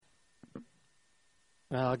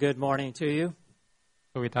Well, good morning to you.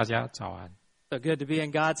 各位大家早安。So good to be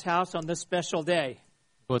in God's house on this special day.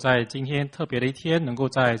 如果在今天特别的一天，能够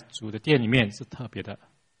在主的殿里面是特别的。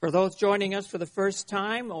For those joining us for the first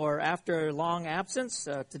time or after a long absence,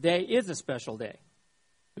 today is a special day.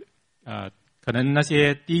 可能那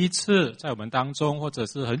些第一次在我们当中，或者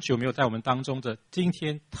是很久没有在我们当中的，今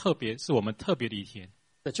天特别是我们特别的一天。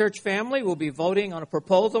The church family will be voting on a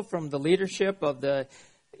proposal from the leadership of the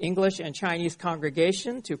English and Chinese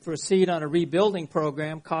congregation to proceed on a rebuilding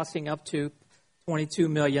program costing up to $22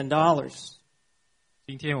 million.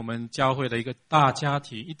 今天我们教会的一个大家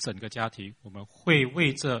庭，一整个家庭，我们会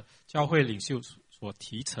为这教会领袖所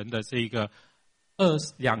提成的这个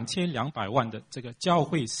2200万的这个教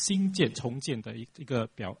会新建重建的一个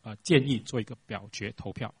建议做一个表决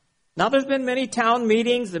投票。Now there's been many town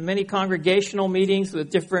meetings and many congregational meetings with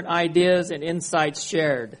different ideas and insights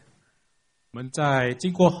shared. 我们在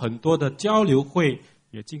经过很多的交流会，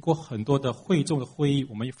也经过很多的会众的会议，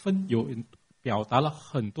我们表达了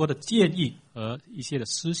很多的建议和一些的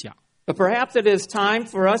思想。But perhaps it is time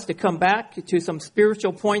for us to come back to some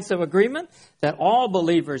spiritual points of agreement that all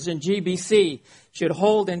believers in GBC should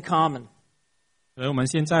hold in common. 而我们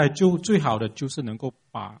现在就最好的就是能够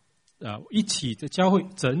把一起的教会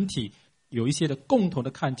整体有一些的共同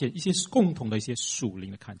的看见，一些共同的一些属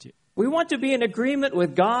灵的看见。We want to be in agreement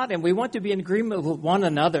with God and we want to be in agreement with one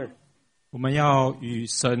another. 我们要与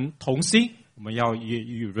神同心，我们要也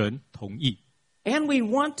与人同意。And we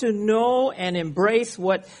want to know and embrace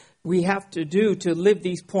what we have to do to live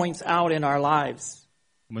these points out in our lives.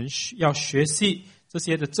 我们要学习这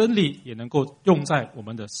些的真理，也能够用在我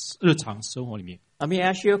们的日常生活里面。Let me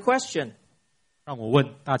ask you a question. 让我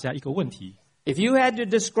问大家一个问题。If you had to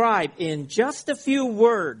describe in just a few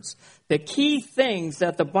words the key things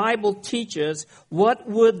that the Bible teaches, what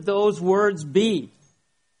would those words be?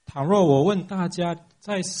 倘若我问大家，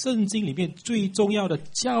在圣经里面最重要的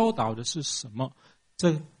教导的是什么？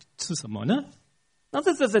这是什么呢？ Now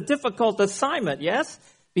this is a difficult assignment, yes?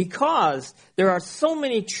 Because there are so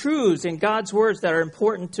many truths in God's words that are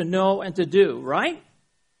important to know and to do, right?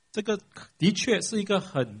 这个的确是一个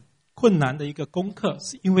很困难的一个功课，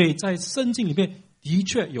是因为在圣经里面的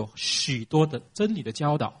确有许多的真理的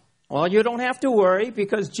教导。Well, you don't have to worry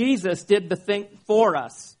because Jesus did the thing for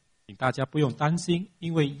us. 请大家不用担心，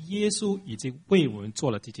因为耶稣已经为我们做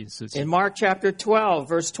了这件事情。In Mark chapter 12,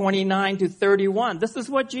 verse 29 to 31, this is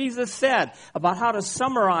what Jesus said about how to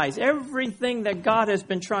summarize everything that God has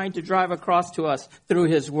been trying to drive across to us through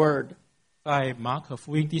His Word. 在马可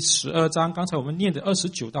福音第12章，刚才我们念的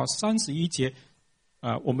29到31节，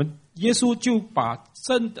我们耶稣就把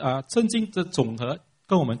圣经的总和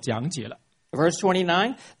跟我们讲解了。Verse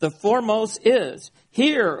 29, the foremost is,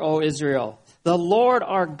 Hear, O Israel, the Lord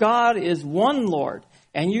our God is one Lord,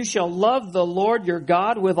 and you shall love the Lord your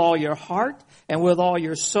God with all your heart, and with all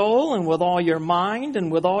your soul, and with all your mind,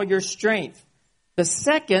 and with all your strength. The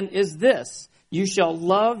second is this, you shall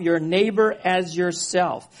love your neighbor as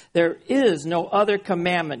yourself. There is no other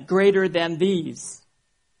commandment greater than these.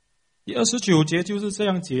 第29节就是这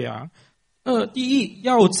样讲。第一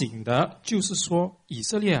要紧的就是说，以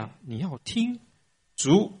色列啊，你要听，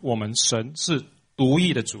主我们神是独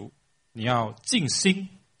一的主，你要尽心、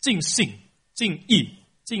尽性、尽意、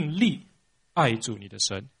尽力爱主你的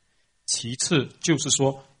神。其次就是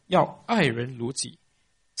说，要爱人如己，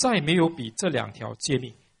再没有比这两条诫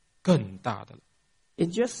命更大的了。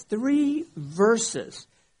In just 3 verses,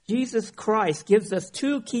 Jesus Christ gives us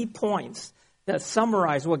 2 key points that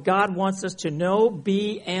summarize what God wants us to know,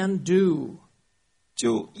 be, and do.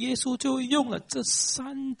 耶稣就用了这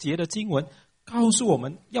3节的经文，告诉我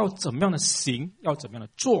们要怎么样的行，要怎么样的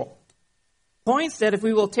做。Points that if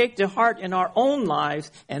we will take to heart in our own lives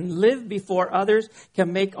and live before others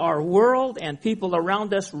can make our world and people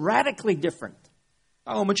around us radically different.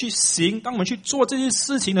 当我们去行，当我们去做这些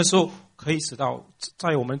事情的时候，可以使到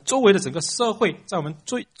在我们周围的整个社会，在我们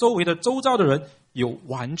周围的周遭的人有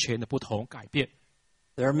完全的不同改变。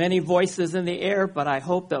There are many voices in the air, but I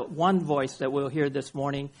hope that one voice that we'll hear this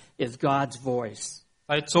morning is God's voice.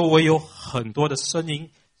 在周围有很多的声音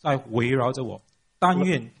在围绕着我，但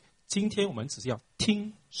愿今天我们只是要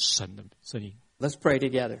听神的声音。Let's pray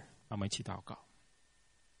together. 让我们一起祷告。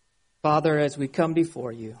Father, as we come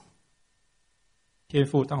before you, 天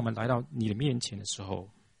父，当我们来到你的面前的时候，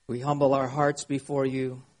 we humble our hearts before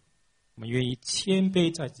you. 我们愿意谦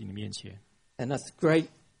卑在你的面前。 And that's great.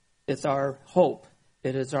 It's our hope.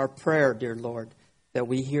 It is our prayer, dear Lord, that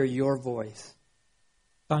we hear your voice.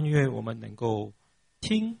 但愿我们能够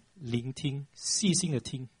聆听，细心的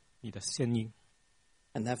听你的声音。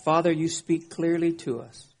And that, Father, you speak clearly to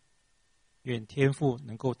us. 愿天父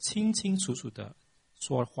能够清清楚楚的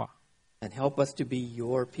说话。and help us to be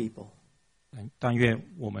your people. 但愿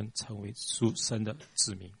我们成为属神的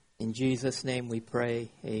子民。In Jesus' name we pray,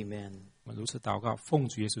 amen. 我们如此祷告，奉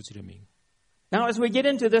主耶稣基督的名。Now, as we get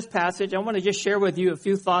into this passage, I want to just share with you a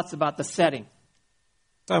few thoughts about the setting.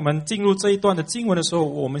 在我们进入这一段的经文的时候，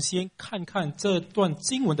我们先看看这段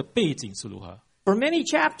经文的背景是如何。For many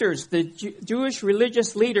chapters, the Jewish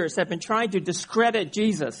religious leaders have been trying to discredit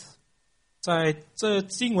Jesus. 在这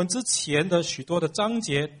经文之前的许多的章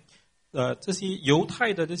节，这些犹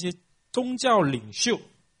太的这些宗教领袖，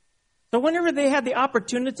 So whenever they had the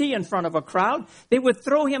opportunity in front of a crowd, they would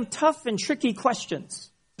throw him tough and tricky questions.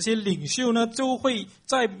 这些领袖呢，就会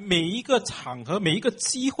在每一个场合、每一个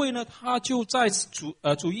机会呢，他就在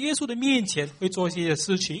主耶稣的面前会做一些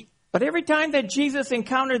事情。But every time that Jesus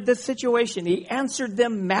encountered this situation, he answered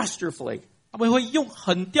them masterfully. 他们会用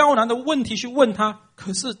很刁难的问题去问他，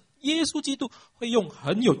可是耶稣基督会用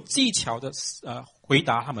很有技巧的回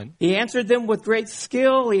答他们。He answered them with great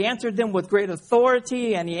skill, he answered them with great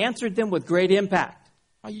authority, and he answered them with great impact.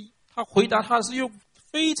 他回答他是用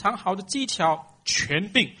非常好的技巧、权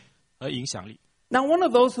柄和影响力。Now, one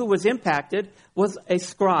of those who was impacted was a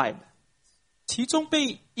scribe. 其中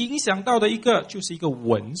被影响到的一个就是一个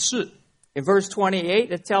文士。In verse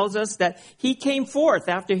 28, it tells us that he came forth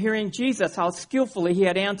after hearing Jesus, how skillfully he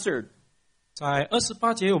had answered. 在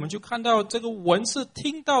28节，我们就看到这个文士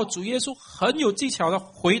听到主耶稣很有技巧的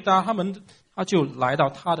回答他们，他就来到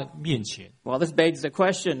他的面前。Well, this begs the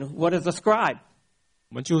question, what is a scribe?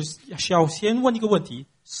 我们就要先问一个问题：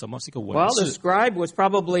什么是一个文 Well, the 士？ scribe was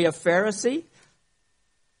probably a Pharisee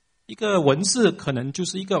一个文士可能就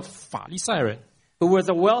是一个法利赛人， who was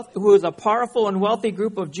a powerful and wealthy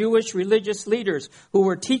group of Jewish religious leaders who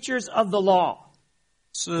were teachers of the law.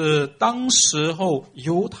 是当时候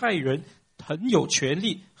犹太人很有权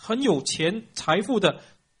力、很有钱、财富的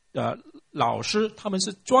老师，他们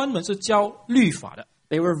是专门是教律法的。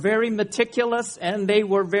They were very meticulous and they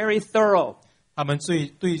were very thorough, 他们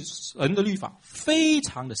对神的律法非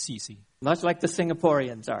常的细心， much like the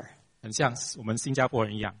Singaporeans are. 很像我们新加坡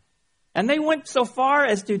人一样。 And they went so far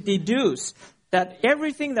as to deduce that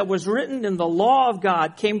everything that was written in the law of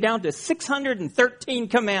God came down to 613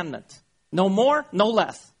 commandments. No more, no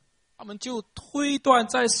less. 他们就推断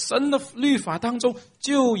在神的律法当中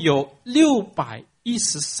就有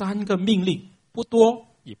613个命令，不多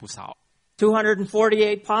也不少。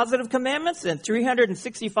 248 positive commandments and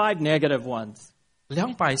 365 negative ones.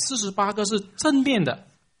 248个是正面的，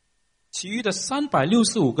其余的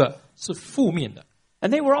365个是负面的。 And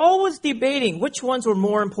they were always debating which ones were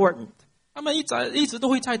more important. 他们一直都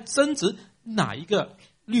会在争执哪一个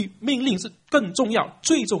命令是更重要、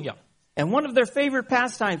最重要。 And one of their favorite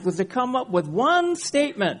pastimes was to come up with one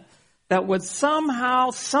statement that would somehow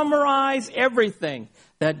summarize everything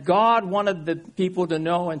that God wanted the people to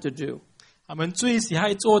know and to do. 他们最喜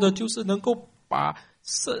爱做的就是能够把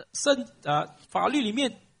法律里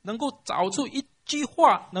面能够找出一句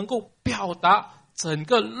话，能够表达整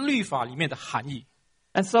个律法里面的含义。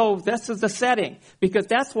 And so this is the setting, because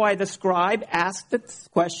that's why the scribe asked the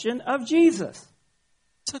question of Jesus.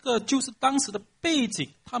 这个就是当时的背景，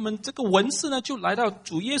他们这个文士呢，就来到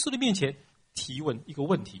主耶稣的面前提问一个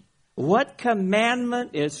问题： What commandment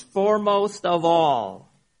is foremost of all?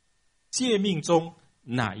 诫命中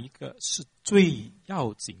哪一个是最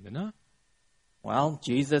要紧的呢？ Well,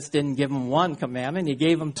 Jesus didn't give him one commandment, he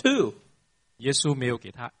gave him two. 耶稣没有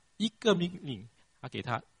给他一个命令，他给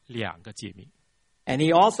他2个诫命。 And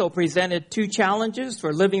he also presented two challenges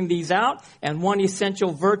for living these out and one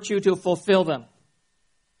essential virtue to fulfill them.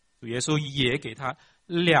 主耶稣也给他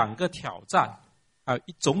2个挑战，还有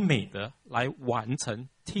一种美德来完成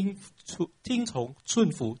听从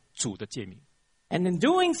顺服主的诫命。 And in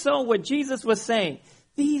doing so, what Jesus was saying,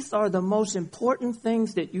 these are the most important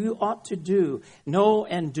things that you ought to do, know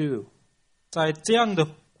and do. 在这样的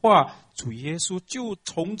话，主耶稣就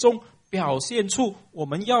从中表现出我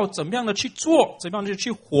们要怎么样的去做，怎么样的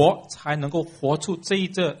去活，才能够活出这一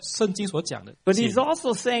个圣经所讲的。 But he's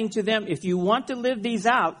also saying to them, if you want to live these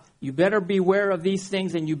out, you better beware of these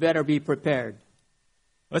things and you better be prepared.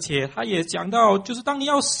 而且他也讲到，就是当你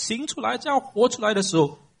要行出来、要活出来的时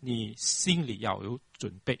候，你心里要有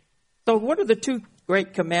准备。 So what are the two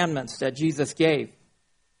great commandments that Jesus gave?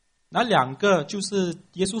 哪2个就是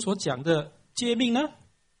耶稣所讲的诫命呢？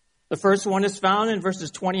 The first one is found in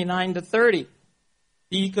verses 29 to 30.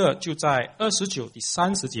 第一个就在29第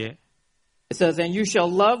30节。 It says, And you shall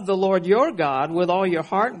love the Lord your God with all your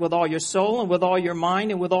heart, with all your soul, and with all your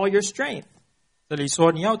mind, and with all your strength. 这里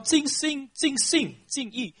说你要尽心、尽性、尽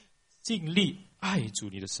意、尽力爱主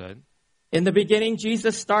你的神。In the beginning,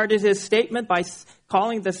 Jesus started his statement by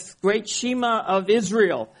calling the great Shema of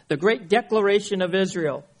Israel, the great declaration of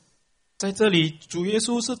Israel. 在这里，主耶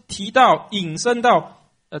稣是提到引申到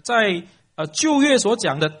在旧约所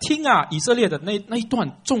讲的听啊以色列的那一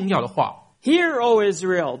段重要的话。Hear, O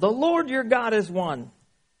Israel, the Lord your God is one.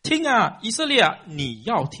 听啊以色列啊，你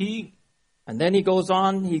要听。And then he goes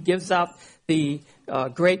on, he gives out the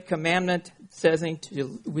great commandment, saying,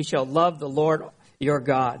 we shall love the Lord your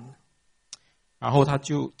God. 然后他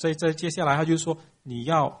就在接下来他就说，你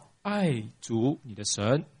要爱主你的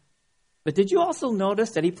神。But did you also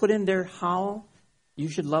notice that he put in there how you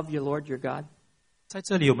should love your Lord your God? 在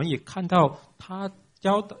这里我们也看到他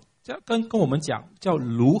跟我们讲叫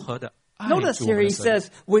如何的爱主我们的 Notice here he 神。 says,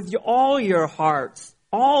 with all your hearts,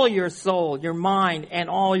 all your soul, your mind, and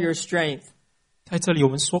all your strength. 在这里我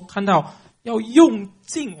们看到要用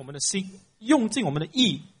尽我们的心，用尽我们的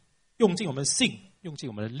意，用尽我们的性，用尽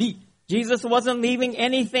我们的力。Jesus wasn't leaving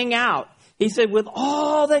anything out. He said, with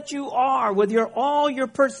all that you are, with all your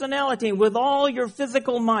personality, with all your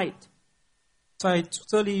physical might. 在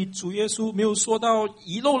这里，主耶稣没有说到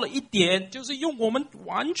遗漏了一点，就是用我们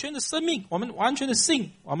完全的生命，我们完全的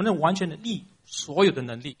性，我们的完全的力，所有的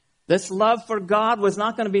能力。This love for God was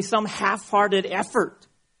not going to be some half-hearted effort.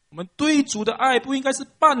 我们对主的爱不应该是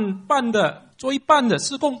半的，做一半的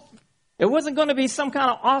事工。It wasn't going to be some kind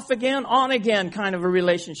of off again, on again kind of a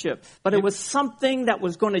relationship, but it was something that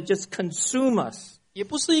was going to just consume us. 也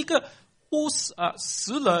不是一个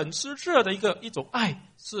时冷时热的一种爱，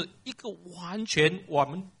是一个完全我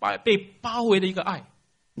们被包围的一个爱。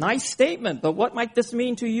Nice statement, but what might this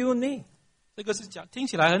mean to you and me? 这个是讲听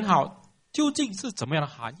起来很好，究竟是怎么样的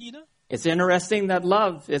含义呢？ It's interesting that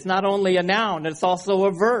love is not only a noun, it's also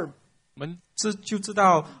a verb. 我们就知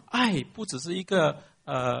道，爱不只是一个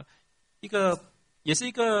也是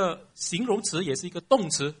一个形容词，也是一个动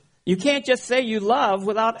词。You can't just say you love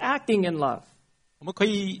without acting in love. 我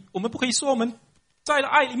们不可以说我们在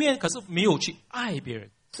爱里面，可是没有去爱别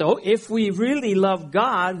人。So if we really love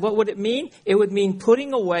God, what would it mean? It would mean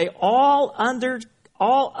putting away all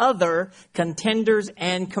other contenders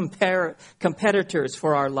and competitors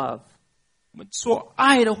for our love. 我们说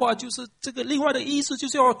爱的话，就是这个另外的意思，就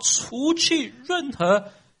是要除去任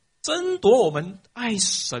何争夺我们爱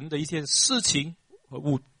神的一些事情和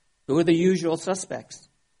物。Who are the usual suspects?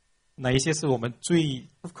 哪一些是我们最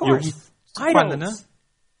Of 容易 course, 犯的呢？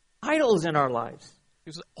 idols in our lives.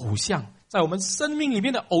 就是偶像，在我们生命里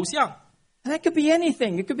面的偶像。And that could be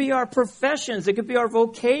anything. It could be our professions. It could be our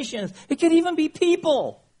vocations. It could even be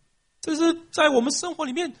people. 这是在我们生活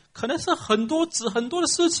里面，可能是很多的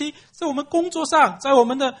事情，在我们工作上，在我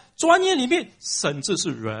们的专业里面，甚至是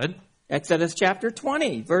人。Exodus chapter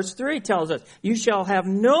 20, verse 3 tells us, you shall have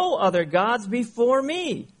no other gods before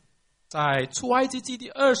me. 在出埃及记第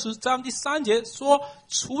20章第3节说，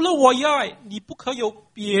除了我以外，你不可有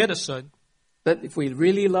别的神。But if we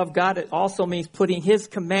really love God, it also means putting His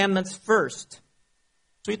commandments first.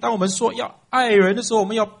 所以当我们说要爱人的时候，我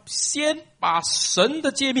们要先把神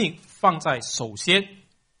的诫命放在首先。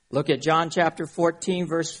Look at John chapter 14,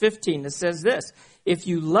 verse 15. It says this, if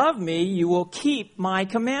you love me, you will keep my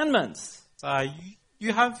commandments. 在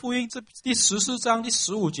约翰福音这第14章第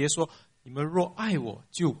15节说，你们若爱我，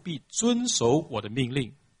就必遵守我的命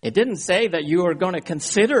令。 It didn't say that you are going to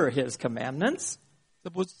consider His commandments.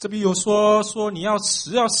 这边有说你要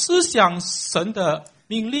思想神的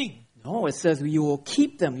命令。 No, it says you will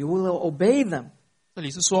keep them, you will obey them. 这里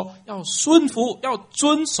是说要顺服，要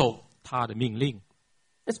遵守他的命令。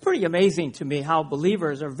 It's pretty amazing to me how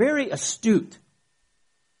believers are very astute.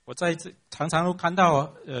 我常常都看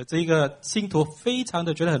到这个信徒非常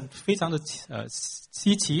的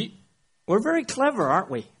稀奇。 We're very clever, aren't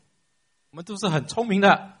we? 我们都是很聪明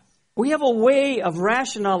的。 We have a way of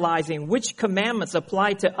rationalizing which commandments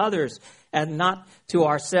apply to others and not to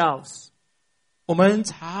ourselves. 我们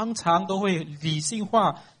常常都会理性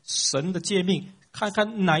化神的诫命，看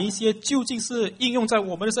看哪一些究竟是应用在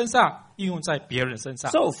我们的身上，应用在别人身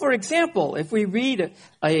上。 So, for example, if we read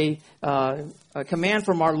a command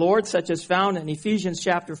from our Lord, such as found in Ephesians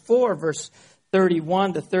chapter 4, verse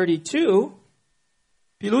 31 to 32,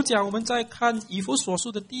 比如讲，我们在看以弗所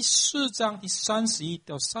书的第4章第31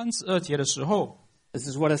到32节的时候， this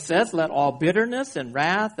is what it says, let all bitterness and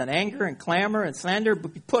wrath and anger and clamor and slander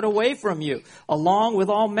be put away from you, along with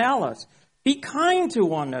all malice. Be kind to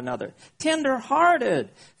one another, tender-hearted,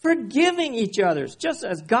 forgiving each other, just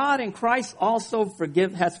as God in Christ also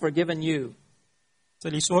has forgiven you. 这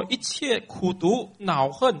里说一切苦毒、恼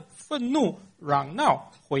恨、愤怒、嚷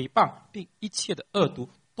闹、毁谤，并一切的恶毒，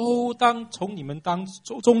都当从你们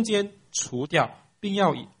中间除掉，并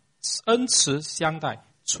要以恩慈相待，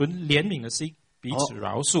存怜悯的心，彼此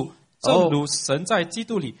饶恕，正如神在基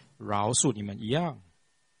督里饶恕你们一样。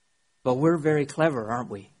 But we're very clever, aren't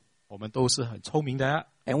we? 我们都是很聪明的，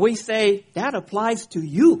 And we say, that applies to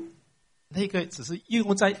you 那个只是应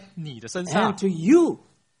用在你的身上 and，to you,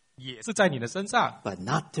 也是在你的身上， but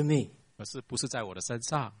not to me. 可是不是在我的身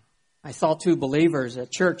上。 I saw two believers at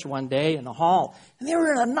church one day in the hall, and they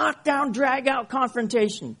were in a knockdown, drag-out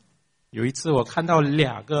confrontation. 有一次我看到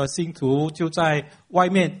2个信徒就在外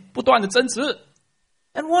面不断的争执，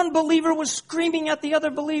 And one believer was screaming at the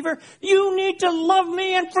other believer, you need to love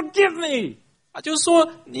me and forgive me. 他就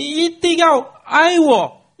说你一定要爱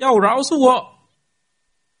我，要饶恕我。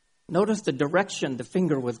 Notice the direction the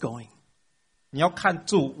finger was going. 你要看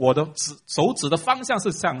住我的手指的方向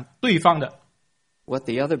是向对方的。 What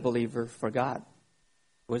the other believer forgot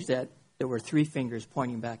was that there were 3 fingers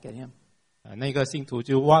pointing back at him. 那个信徒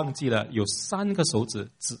就忘记了有3个手指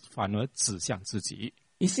反而指向自己。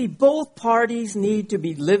 You see, both parties need to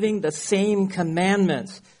be living the same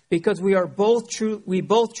commandments because we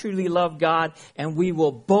both truly love God and we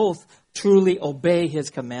will both truly obey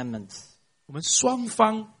His commandments. 我们双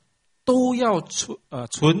方都要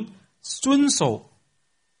遵守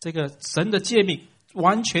这个神的诫命，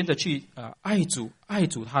完全的去爱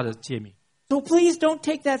主他的诫命。 So please don't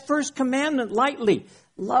take that first commandment lightly.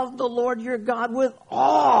 Love the Lord your God with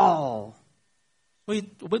all. 所以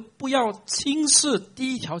我们不要轻视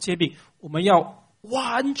第一条诫命，我们要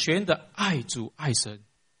完全的爱主爱神。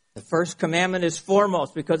 The first commandment is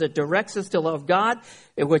foremost because it directs us to love God,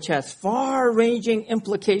 which has far-ranging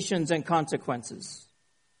implications and consequences.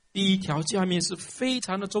 第一条诫命是非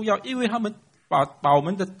常的重要，因为他们把我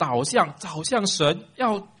们的导向找向神，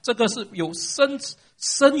这个是有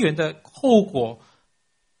深远的后果。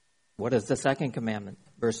 What is the second commandment?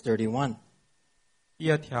 Verse 31.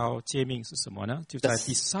 第2条诫命是什么呢？就在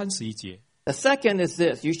第31节。 The second is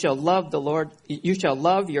this, you shall love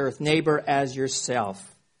your neighbor as yourself.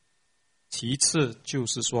 其次就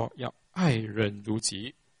是说要爱人如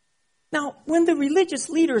己。 Now, when the religious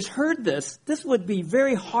leaders heard this would be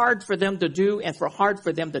very hard for them to do and hard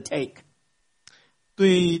for them to take.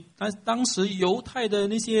 对当时犹太的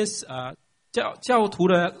那些教徒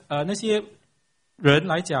的那些人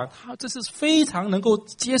来讲，这是非常能够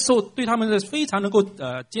接受，对他们是非常能够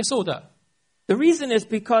接受的。 The reason is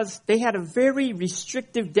because they had a very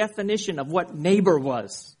restrictive definition of what neighbor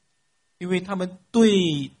was. 因为他们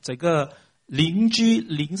对这个邻居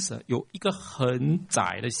邻舍有一个很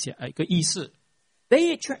窄的一个意思。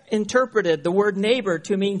 They interpreted the word neighbor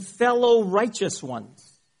to mean fellow righteous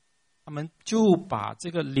ones. 他们就把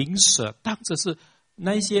这个邻舍当作是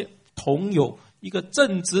那些同有一个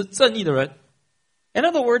正直正义的人。 In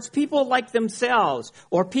other words, people like themselves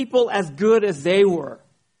or people as good as they were.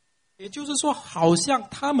 也就是说，好像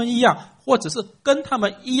他们一样，或者是跟他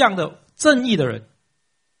们一样的正义的人。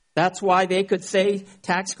 That's why they could say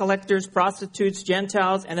tax collectors, prostitutes,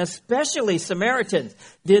 Gentiles, and especially Samaritans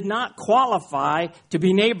did not qualify to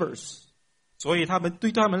be neighbors. 所以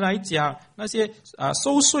对他们来讲，那些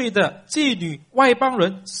收税的妓女、外邦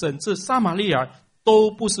人，甚至撒玛利亚，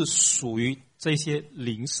都不是属于这些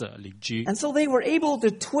邻舍邻居。 And so they were able to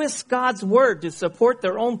twist God's word to support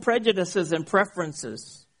their own prejudices and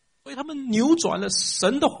preferences. 所以他们扭转了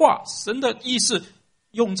神的话、神的意思，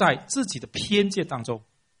用在自己的偏见当中。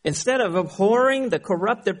 Instead of abhorring the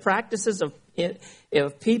corrupted practices of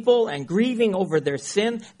people and grieving over their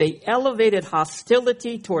sin, they elevated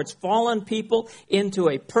hostility towards fallen people into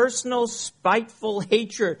a personal, spiteful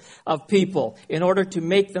hatred of people in order to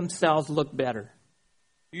make themselves look better.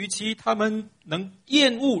 与其他们能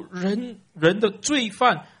厌恶人的罪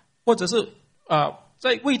犯，或者是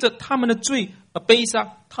在为着他们的罪而悲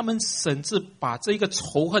伤，他们甚至把这个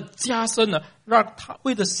仇恨加深了，让他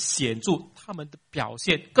为了显著他们的表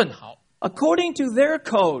现更好。 According to their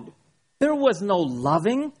code, there was no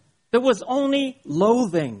loving, there was only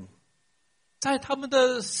loathing. 在他们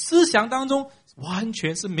的思想当中，完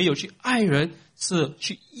全是没有去爱人，是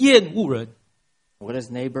去厌恶人。 What does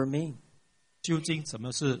neighbor mean? 究竟什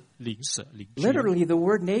么是邻舍邻居？ Literally, the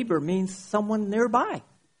word neighbor means someone nearby.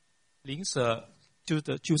 邻舍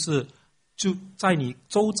就是在你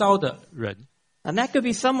周遭的人。 And that could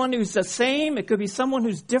be someone who's the same, it could be someone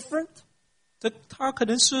who's different. 他可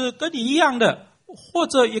能是跟你一样的，或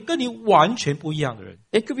者也跟你完全不一样的人。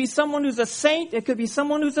 It could be someone who's a saint, it could be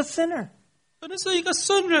someone who's a sinner. 可能是一个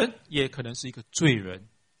圣人，也可能是一个罪人。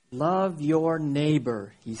 Love your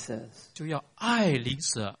neighbor, he says. 就要爱邻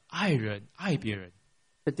舍、爱人、爱别人。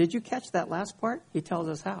 But did you catch that last part? He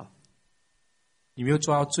tells us how. 你没有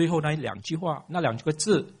抓到最后那2句话，那2个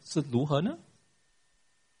字是如何呢？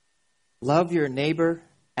 Love your neighbor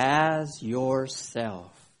as yourself.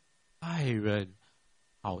 爱人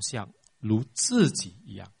好像如自己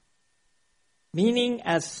一样。Meaning,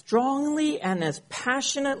 as strongly and as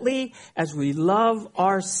passionately as we love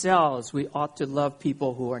ourselves, we ought to love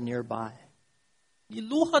people who are nearby. 你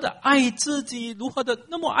如何的爱自己，如何的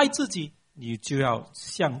那么爱自己，你就要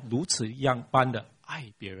像如此一样般的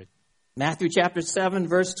爱别人。Matthew chapter 7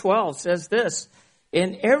 verse 12 says this,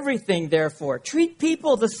 In everything, therefore, treat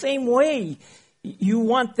people the same way you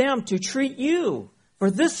want them to treat you, for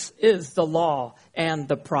this is the law and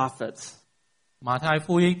the prophets. 马太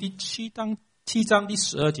福音第7章第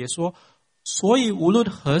12节说，所以无论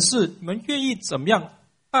何事，你们愿意怎么样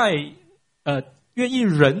待愿意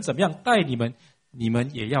人怎么样待你们，你们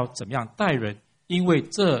也要怎么样待人，因为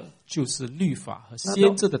这就是律法和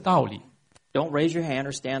先知的道理。Don't raise your hand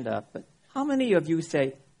or stand up, but how many of you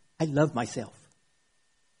say, I love myself?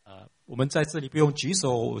 我们在这里不用举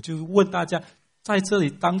手，我就问大家，在这里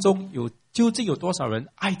当中究竟有多少人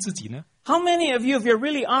爱自己呢？ How many of you, if you're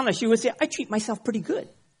really honest, you would say, I treat myself pretty good?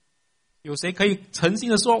 有谁可以诚心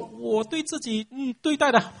的说，我对自己对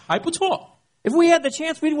待的还不错？ If we had the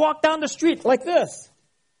chance, we'd walk down the street like this.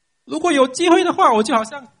 如果有机会的话，我就好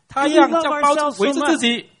像他一样，这样包住围着自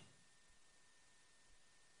己。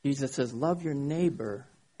Jesus says, love your neighbor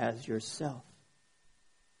as yourself.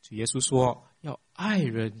 主耶稣说，要爱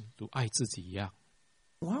人如爱自己一样。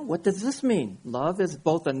Well, what does this mean? Love is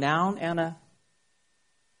both a noun and a...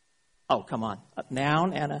 Oh, come on. A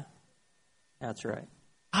noun and a... That's right.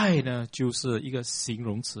 爱呢，就是一个形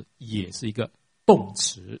容词，也是一个动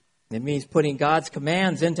词。It means putting God's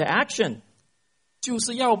commands into action. 就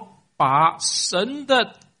是要把神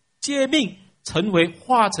的诫命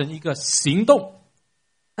化成一个行动。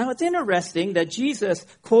Now, it's interesting that Jesus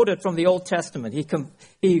quoted from the Old Testament.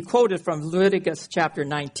 He quoted from Leviticus chapter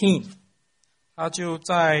 19. 他就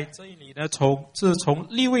在这里呢，从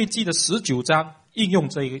利未记的19章应用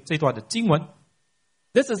这段的经文。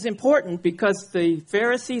This is important because the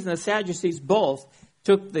Pharisees and the Sadducees both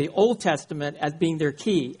took the Old Testament as being their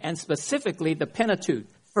key, and specifically the Pentateuch,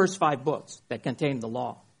 first 5 books that contain the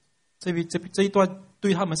law. 这一段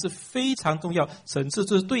对他们是非常重要，甚至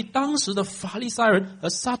是对当时的法利赛人和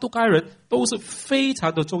撒都该人都是非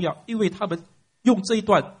常的重要，因为他们用这一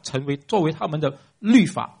段作为他们的律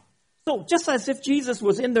法。So just as if Jesus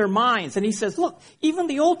was in their minds and he says, look, even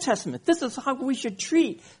the Old Testament, this is how we should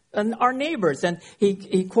treat our neighbors. And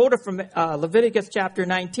he quoted from Leviticus chapter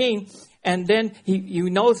 19, and then he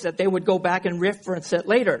knows that they would go back and reference it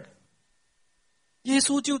later. 耶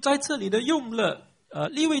稣就在这里呢，用了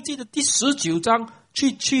利未记的第19章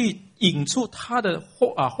去引出他的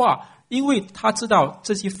话，因为他知道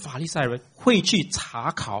这些法利赛人会去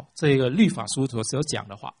查考这个律法书所讲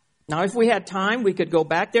的话。Now, if we had time, we could go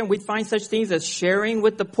back there and we'd find such things as sharing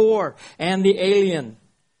with the poor and the alien.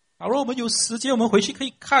 假如我们有时间，我们回去可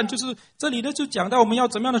以看，就是这里呢就讲到我们要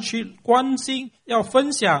怎么样的去关心，要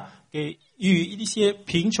分享给与一些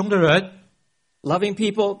贫穷的人。Loving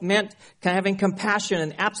people meant having compassion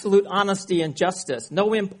and absolute honesty and justice,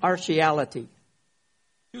 no impartiality.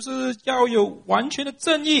 就是要有完全的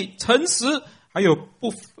正义、诚实，还有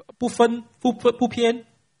不偏。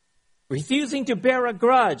Refusing to bear a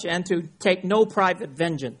grudge and to take no private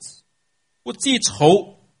vengeance. 不记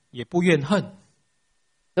仇，也不怨恨。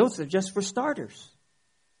Those are just for starters.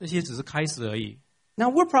 这些只是开始而已。Now,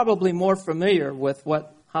 we're probably more familiar with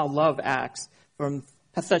how love acts from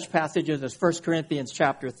such passages as 1 Corinthians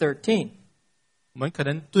chapter 13. 我们可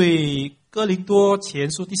能对哥林多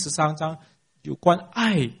前书第13章有关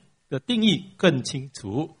爱的定义更清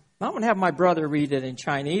楚。I'm going to have my brother read it in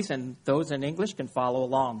Chinese, and those in English can follow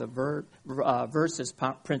along. The verse is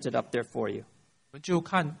printed up there for you. 我们就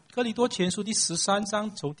看哥林多前书第13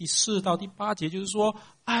章从第4到第8节，就是说，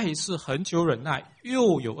爱是恒久忍耐，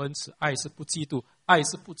又有恩慈；爱是不嫉妒，爱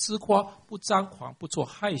是不自夸，不张狂，不做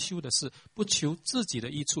害羞的事，不求自己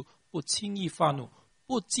的益处，不轻易发怒，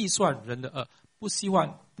不计算人的恶，不喜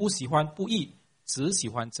欢不义，只喜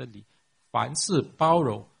欢真理。凡事包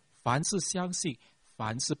容，凡事相信，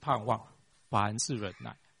凡事盼望，凡事忍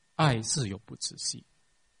耐，爱是永不止息。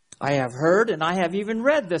I have heard and I have even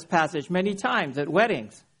read this passage many times at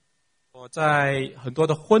weddings. 我在很多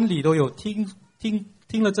的婚礼都有听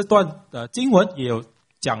了这段的经文，也有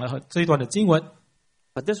讲了这一段的经文。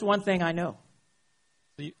But this one thing I know.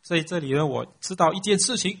 所以这里呢，我知道一件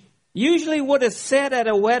事情。Usually what is said at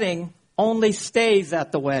a wedding only stays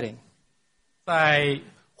at the wedding. 在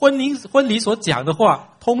婚礼所讲的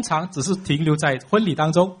话，通常只是停留在婚礼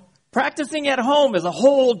当中。Practicing at home is a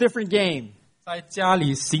whole different game. 在家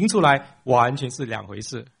里行出来，完全是两回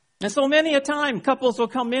事。And so many a time, couples will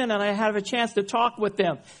come in and I have a chance to talk with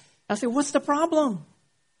them. I say, what's the problem?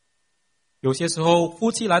 有些时候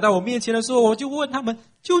夫妻来到我面前的时候，我就问他们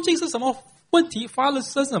究竟是什么问题，发了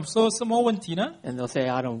生什么问题呢？ And they'll say,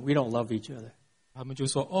 we don't love each other. 他们就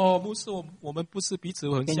说不是我们不是彼此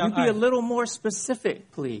很 Can 相 you be 爱 a，little more specific,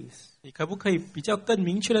 please? 你可不可以比较更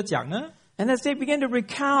明确的讲呢？ And as they begin to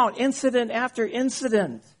recount incident after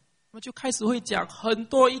incident, 他们就开始会讲很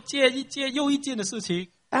多一件又一件的事情。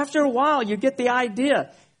 after a while you get the idea.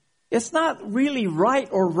 It's not really right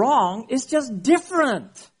or wrong, it's just different.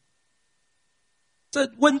 这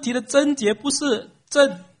问题的症结不是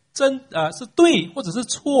是对或者是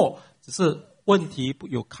错，只是问题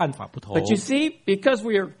有看法不同。 But you see, because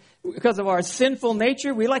of our sinful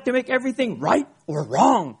nature, we like to make everything right or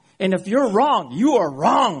wrong. And if you're wrong, you are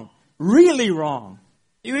wrong, really wrong.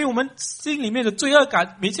 因为我们心里面的罪恶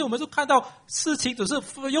感，每次我们都看到事情只是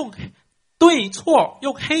用对错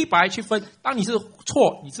用黑白去分，当你是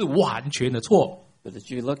错，你是完全的错。 But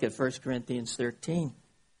as you look at 1 Corinthians 13,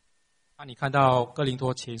 当你看到哥林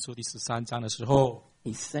多前书第13章的时候，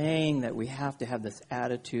 he's saying that we have to have this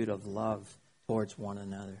attitude of love towards one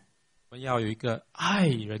another. 我们要有一个爱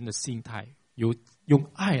人的心态，用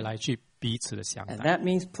爱来去彼此的相 And 待， that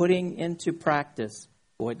means putting into practice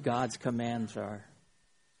what God's commands are.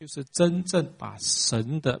 就是真正把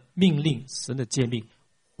神的命令、神的诫命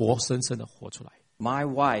活生生的活出来。 My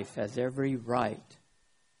wife has every right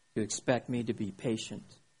to expect me to be patient.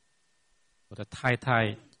 我的太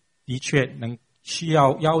太的确需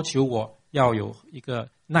要要求我要有一个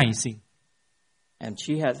耐性， And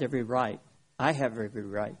she has every right, I have every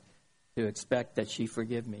right to expect that she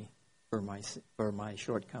forgive me for my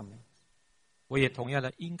shortcomings. 我也同样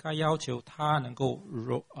的应该要求她能够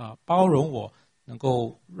包容我，能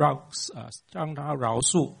够让她饶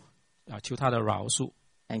恕求她的饶恕，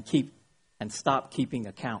 And stop keeping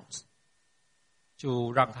accounts.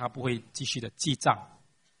 就让她不会继续的记账。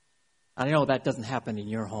 I know that doesn't happen in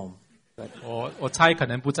your home, but 我猜可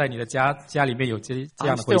能不在你的家里面有这样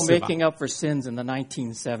I'm 的回 still 事吧。 making up for sins in the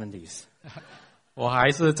 1970s. 我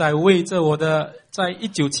还是在为着我的在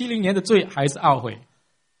1970年的罪还是懊悔。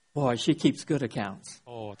 Boy, she keeps good accounts.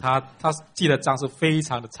 他记的账是非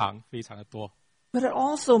常的长，非常的多。 But it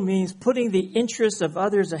also means putting the interests of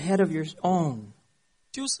others ahead of your own.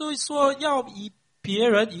 就是说要以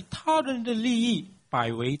他人的利益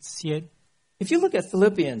摆为先。 If you look at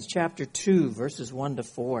Philippians chapter 2, verses 1 to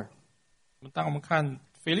 4, 当我们看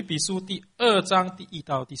腓立比书第2章第1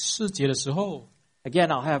到第4节的时候， again,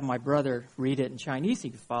 I'll have my brother read it in Chinese.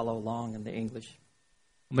 He can follow along in the English.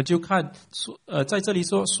 我们就看在这里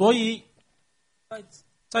说，所以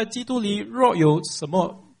在基督里若有什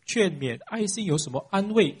么劝勉，爱心有什么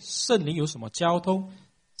安慰，圣灵有什么交通，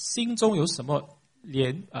心中有什么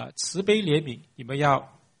慈悲怜悯，你们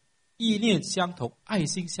要意念相同，爱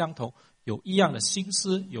心相同，有一样的心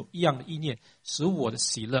思，有一样的意念，使我的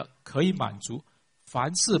喜乐可以满足。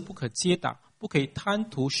凡事不可结党，不可以贪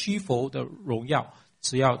图虚浮的荣耀，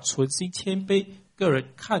只要存心谦卑，个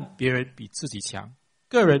人看别人比自己强，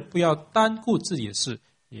个人不要单顾自己的事，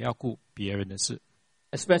也要顾别人的事。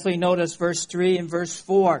 Especially notice verse 3 and verse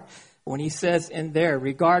 4 when he says in there,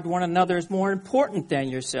 regard one another as more important than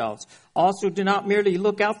yourselves. Also do not merely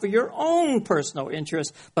look out for your own personal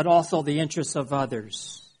interests, but also the interests of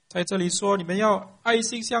others. 在这里说，你们要爱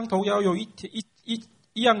心相同，要有一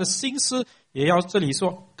样的心思，也要这里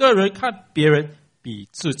说，个人看别人比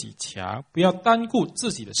自己强，不要单顾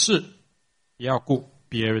自己的事，也要顾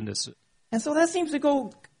别人的事。 And so that seems to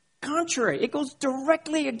go contrary. It goes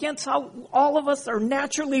directly against how all of us are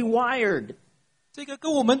naturally wired. 这个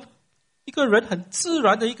跟我们一个人很自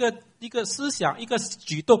然的一个思想、一个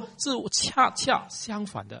举动是恰恰相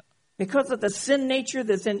反的。 Because of the sin nature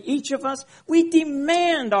that's in each of us, we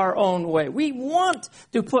demand our own way. We want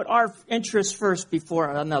to put our interests first before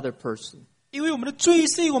another person. 因为我们的罪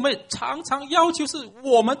性，我们常常要求是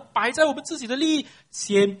我们摆在我们自己的利益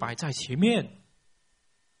先摆在前面。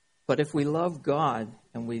 But if we love God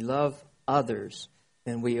and we love others,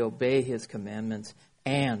 then we obey His commandments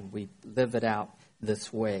and we live it out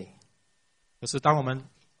this way. 可是当我们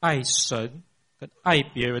爱神跟爱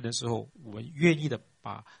别人的时候，我们愿意的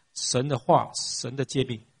把神的话、神的诫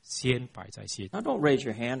命先摆在先。 Now, don't raise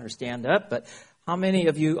your hand or stand up, but how many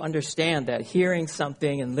of you understand that hearing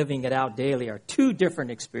something and living it out daily are two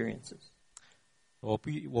different experiences? 我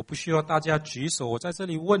不需要大家举手，我在这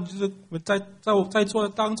里问，就是我在座的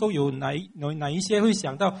当中有哪一些会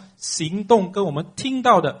想到行动跟我们听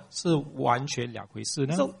到的是完全两回事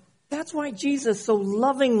呢？ So that's why Jesus so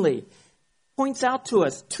lovingly points out to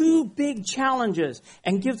us two big challenges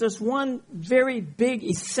and gives us one very big,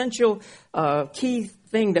 essential, key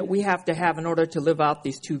thing that we have to have in order to live out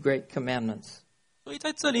these two great commandments. 所以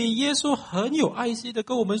在这里，耶稣很有爱心的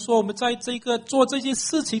跟我们说，我们在这个做这件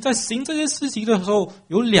事情，在行这件事情的时候，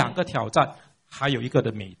有2个挑战，还有一个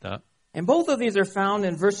的美德。And both of these are found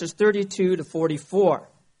in verses 32 to 44.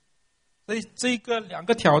 所以这个2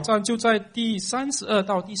个挑战就在第32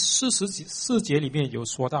到第44节里面有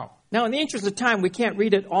说到。Now, in the interest of time, we can't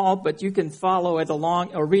read it all, but you can follow it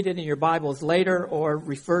along or read it in your Bibles later or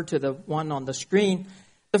refer to the one on the screen.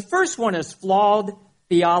 The first one is flawed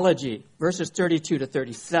theology, verses 32 to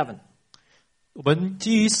 37. 我们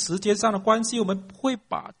基于时间上的关系，我们不会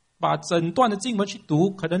把整段的经文去读，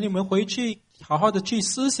可能你们回去好好的去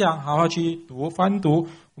思想，好好去读翻读。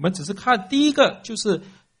我们只是看第一个，就是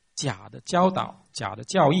假的教导，假的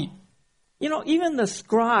教义。You know, even the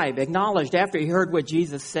scribe acknowledged after he heard what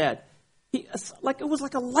Jesus said, it was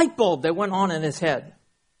like a light bulb that went on in his head.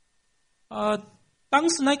 当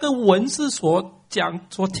时那个文士所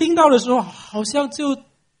听到的时候，好像就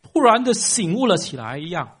突然的醒悟了起来一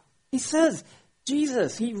样。He says,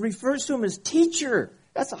 Jesus, he refers to him as teacher.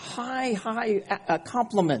 That's a high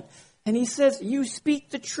compliment. And he says, you speak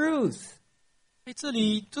the truth. 在这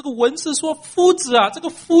里，这个文士说夫子啊，这个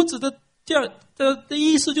夫子的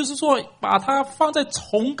意思就是说，把他放在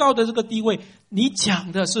崇高的这个地位，你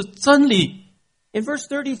讲的是真理。In verse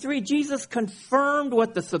 33, Jesus confirmed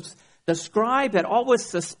what the scribe had always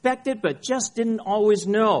suspected, but just didn't always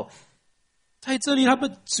know. 在这里，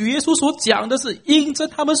主耶稣所讲的是印证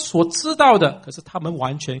他们所知道的，可是他们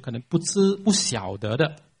完全可能不晓得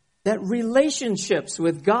的。That relationships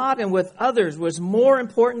with God and with others was more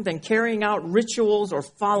important than carrying out rituals or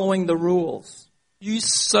following the rules. 与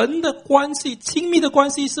神的关系，亲密的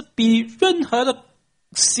关系是比任何的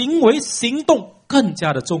行为行动更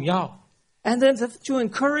加的重要。And then to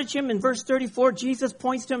encourage him in verse 34, Jesus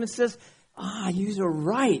points to him and says, you are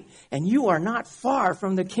right, and you are not far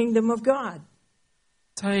from the kingdom of God.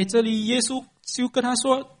 在这里，耶稣就跟他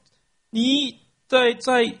说：“你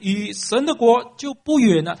在与神的国就不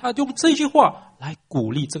远了。”他用这句话来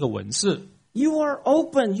鼓励这个文士。You are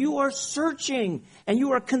open, you are searching, and you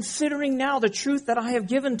are considering now the truth that I have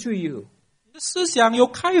given to you. 你的思想有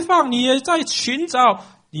开放，你也在寻找，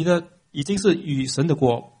你的已经是与神的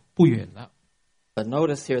国不远了。But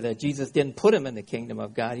notice here that Jesus didn't put him in the kingdom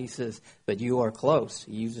of God. He says, but you are close.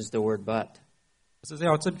 He uses the word but. 可是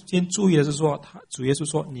要这边注意的是说，主耶稣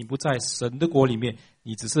说，你不在神的国里面，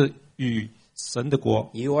你只是与神的国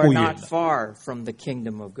不远了。You are not far from the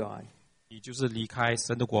kingdom of God. 你就是离开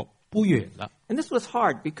神的国不远了。And this was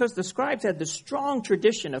hard because the scribes had the strong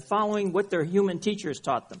tradition of following what their human teachers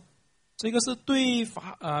taught them. 这个是对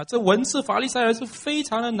这文士法利赛人是非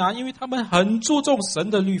常的难，因为他们很注重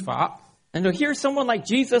神的律法。And to hear someone like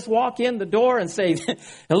Jesus walk in the door and say,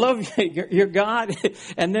 I love your God,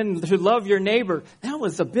 and then to love your neighbor, that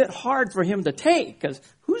was a bit hard for him to take, because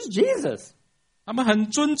who's Jesus? 他们很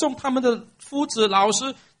尊重他们的夫子老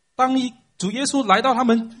师，当主耶稣来到他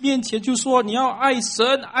们面前就说你要爱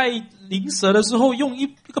神爱邻舍的时候，用一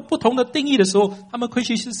个不同的定义的时候，他们可以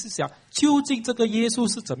去思想，究竟这个耶稣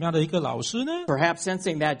是怎么样的一个老师呢？ Perhaps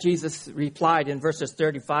sensing that, Jesus replied in verses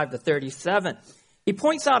 35 to 37. He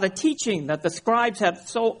points out a teaching that the scribes had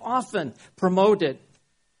so often promoted.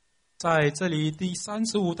 在这里第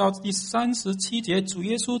35到第37节，主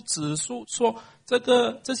耶稣指出说，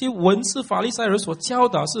这些文士法利赛人所教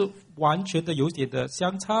导是完全的有点的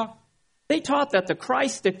相差。They taught that the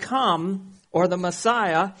Christ to come, or the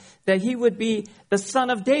Messiah, that he would be the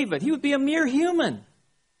son of David. He would be a mere human.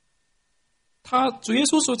 主耶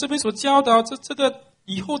稣这边所教导这个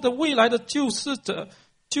以后的未来的救世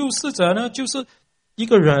者呢，就是一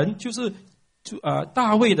个人，就是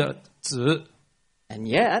大卫的子。And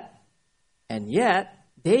yet,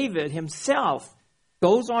 David himself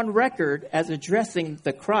goes on record as addressing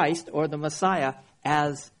the Christ or the Messiah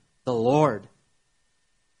as the Lord.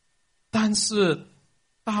 但是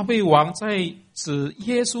大卫王在指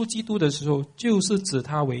耶稣基督的时候，就是指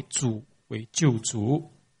他为主，为救主。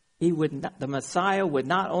The Messiah would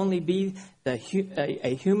not only be a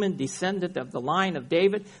human descendant of the line of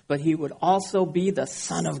David, but he would also be the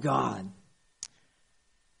Son of God.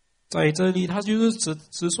 在这里，他就是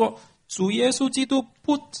指说，主耶稣基督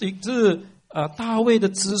不仅是大卫的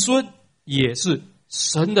子孙，也是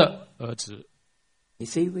神的儿子。You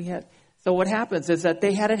see, so what happens is that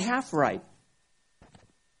they had it half right.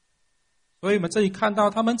 所以我们这里看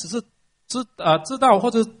到，他们只是知道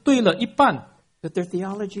或者对了一半。But their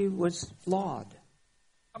theology was flawed.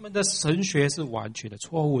 他们的神学是完全的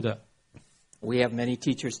错误的。We have many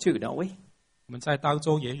teachers too, don't we? 我们在当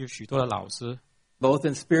中也有许多的老师， Both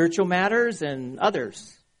in spiritual matters and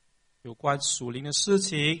others. 有关属灵的事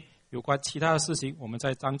情，有关其他的事情，我们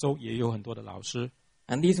在当中也有很多的老师。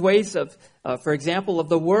And these ways of, for example, of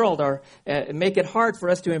the world make it hard for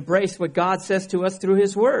us to embrace what God says to us through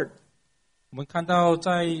His Word. 我们看到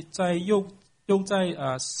用在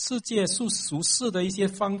世界俗世的一些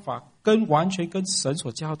方法，完全跟神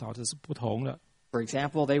所教导的是不同的。For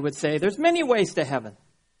example, they would say, "There's many ways to heaven."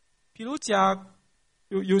 比如讲，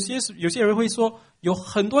有些人会说，有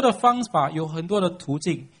很多的方法，有很多的途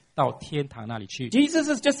径到天堂那里去。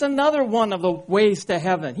Jesus is just another one of the ways to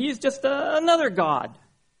heaven. He's just another God.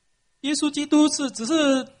 耶稣基督只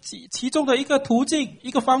是其中的一个途径，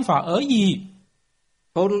一个方法而已。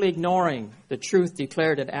Totally ignoring the truth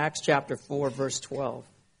declared in Acts chapter 4, verse 12.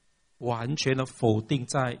 完全的否定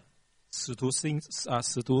在使徒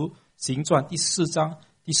行传第4章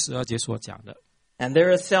第12节所讲的。And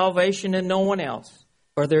there is salvation in no one else,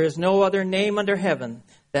 for there is no other name under heaven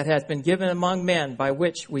that has been given among men by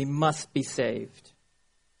which we must be saved.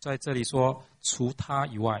 在这里说，除他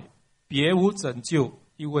以外，别无拯救，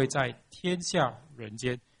因为在天下人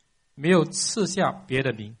间没有赐下别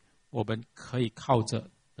的名，我们可以靠着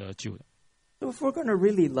得救的。So if we're going to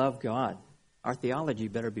really love God, our theology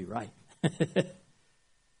better be right.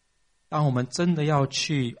 当我们真的要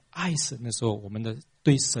去爱神的时候，我们的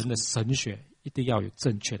对神的神学一定要有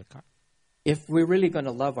正确的感。If we're really going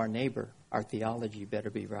to love our neighbor, our theology better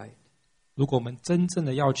be right. 如果我们真正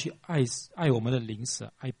的要去爱我们的邻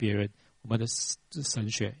舍，爱别人，我们的神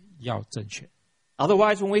学要正确。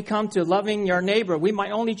Otherwise, when we come to loving your neighbor, we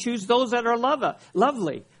might only choose those that are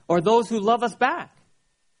lovely or those who love us back.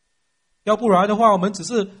 要不然的话，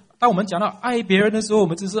当我们讲到爱别人的时候，我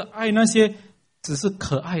们只是爱那些只是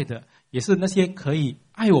可爱的，也是那些可以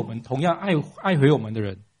爱我们、同样爱回我们的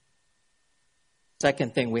人。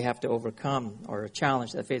Second thing we have to overcome or a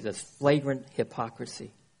challenge that faces flagrant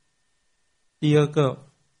hypocrisy. 第二个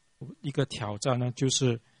一个挑战呢，就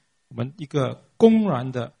是我们一个公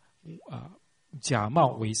然的假冒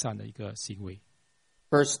为善的一个行为。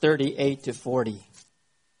Verse 38 to 40.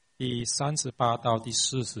 第38到第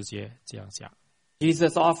40节这样讲。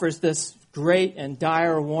Jesus offers this great and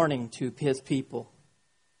dire warning to his people.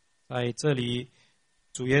 在这里，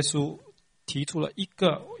主耶稣提出了一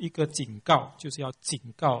个警告，就是要警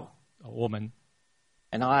告我们。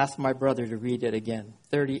And I'll ask my brother to read it again,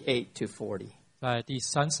 38 to 40. 在第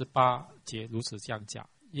38节如此这样讲，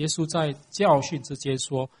耶稣在教训之间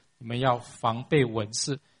说：“你们要防备文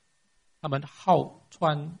士，他们好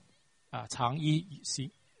穿长衣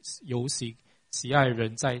游行，喜爱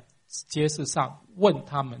人在街市上问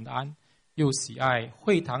他们安，又喜爱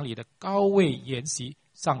会堂里的高位筵席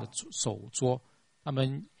上的首桌。他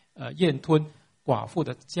们宴吞寡妇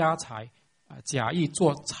的家财，假意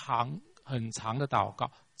做很长的祷告。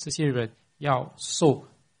这些人要受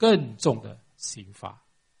更重的刑罚。”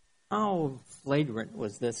 How flagrant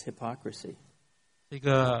was this hypocrisy? 这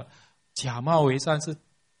个假冒为善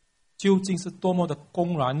究竟是多么的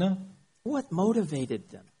公然呢？ What motivated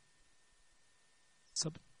them?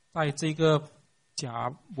 在这个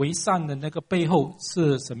假为善的那个背后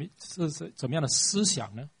是怎么样的思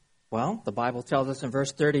想呢？ Well, the Bible tells us in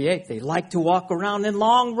verse 38, they like to walk around in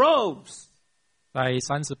long robes. 在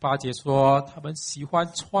38节说，他们喜欢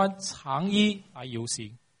穿长衣来游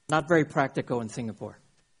行。Not very practical in Singapore.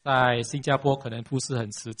 在新加坡可能不是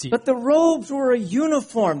很实际。 But the robes were a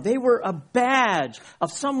uniform. They were a badge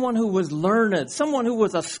of someone who was learned, someone who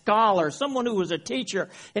was a scholar, someone who was a teacher.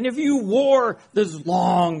 And if you wore this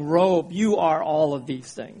long robe, you are all of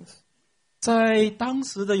these things. 在当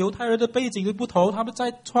时的犹太人的背景的不同，他们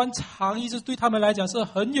在穿长衣是对他们来讲是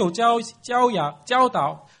很有教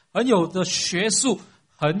导，很有的学术，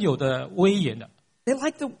很有的威严的。 They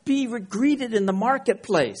like to be greeted in the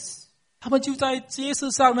marketplace. 他们就在街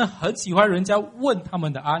市上呢，很喜欢人家问他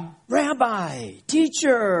们的安。 Rabbi,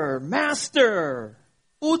 teacher, master.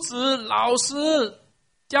 夫子、老师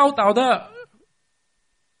教导的，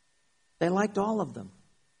 They liked all of them.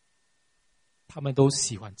 他们都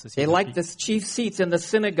喜欢这些。 They liked the chief seats in the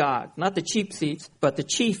synagogue. Not the cheap seats, but the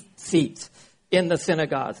chief seats in the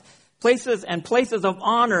synagogues. Places of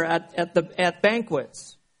honor at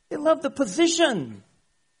banquets. They loved the position.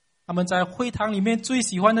 他们在会堂里面最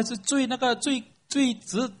喜欢的是最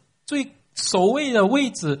首位的位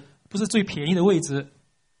置，不是最便宜的位置。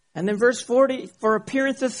 And in verse 40, for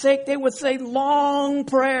appearance's sake, they would say long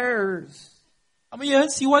prayers. 他们也很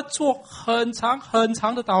喜欢做很长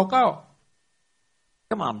的祷告。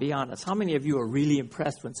 Come on, be honest. How many of you are really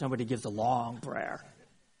impressed when somebody gives a long prayer?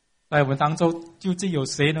 在我们当中，究竟有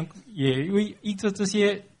谁能也因着这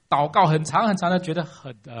些祷告很长的，觉得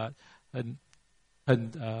很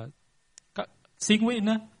欣慰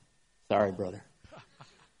呢？ Sorry, brother.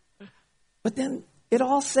 But then it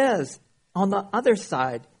all says, on the other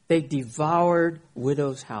side, they devoured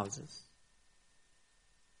widows' houses.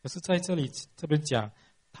 可是在这边讲，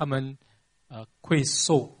他们会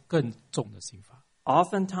受更重的刑罚。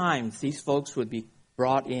Oftentimes, these folks would be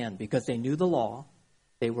brought in because they knew the law.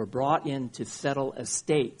 They were brought in to settle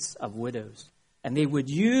estates of widows. And they would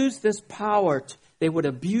use this power, they would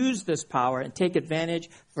abuse this power and take advantage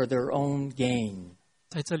for their own gain.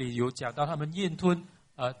 在这里有讲到他们宴吞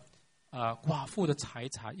寡妇的财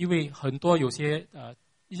产，因为很多有些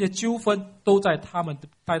一些纠纷都在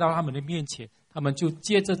带到他们的面前，他们就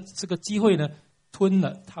借着这个机会呢，吞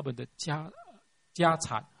了他们的家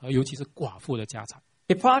产，和尤其是寡妇的家产。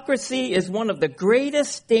Hypocrisy is one of the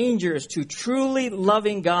greatest dangers to truly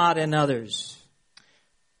loving God and others.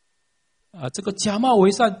 这个假冒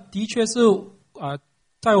为善的确是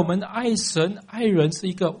在我们爱神爱人是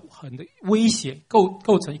一个很的威胁，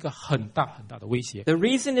构成一个很大很大的威胁。The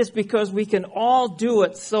reason is because we can all do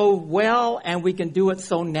it so well and we can do it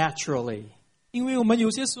so naturally. 因为我们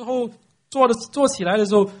有些时候做起来的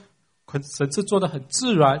时候，甚至做得很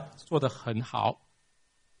自然，做得很好。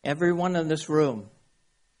Everyone in this room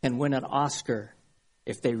can win an Oscar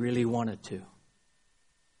if they really wanted to.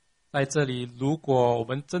 在这里，如果我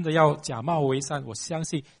们真的要假冒为善，我相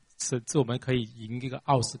信甚至我们可以赢一个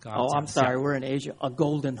奥斯卡奖项。I'm sorry, we're in Asia. A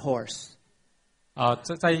golden horse.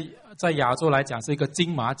 在亚洲来讲是一个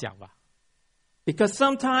金马奖吧。Because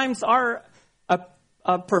sometimes our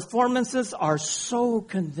performances are so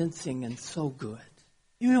convincing and so good.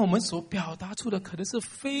 因为我们所表达出的可能是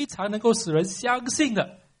非常能够使人相信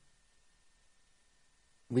的。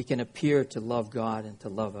We can appear to love God and to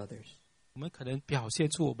love others. 我们可能表现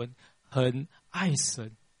出我们很爱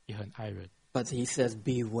神，也很爱人。But he says,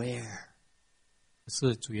 beware.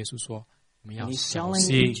 是主耶稣说，我们要 And he's 小 telling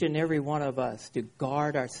心。 each and every one of us to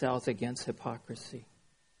guard ourselves against hypocrisy.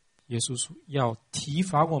 耶稣说要提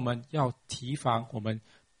防我们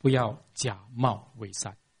不要假冒为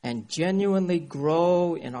善， And genuinely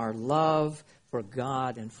grow in our love for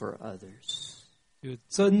God and for others. 就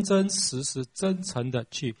真真实实、真诚的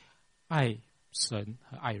去爱神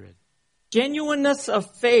和爱人。Genuineness of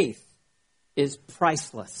faith is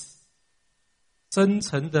priceless. 真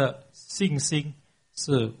诚的信心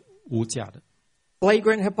是无价的。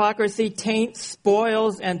Flagrant hypocrisy taints,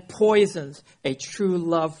 spoils, and poisons a true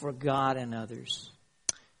love for God and others.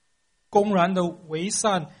 公然的为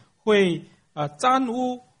善会沾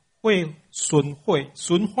污，会损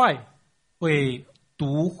坏，会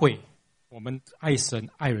毒毁我们爱神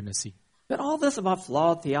爱人的心。But all this about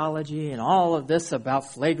flawed theology and all of this about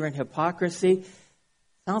flagrant hypocrisy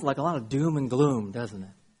sounds like a lot of doom and gloom, doesn't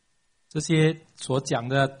it? 这些所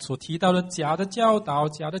提到的假的教导、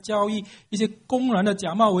假的教义，一些公然的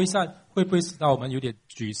假冒为善，会不会使到我们有点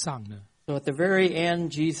沮丧呢？ So at the very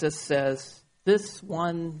end, Jesus says, this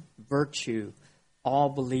one virtue all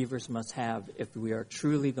believers must have if we are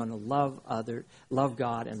truly going to love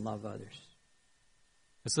God and love others.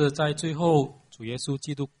 可是，在最后，主耶稣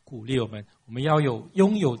基督鼓励我们要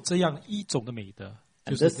拥有这样一种的美德，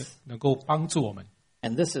就是能够帮助我们。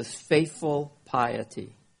And this is faithful piety.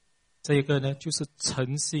 这个呢，就是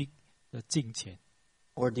诚心的敬虔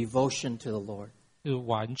or devotion to the Lord. 就是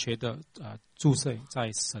完全的注视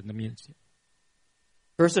在神的面前。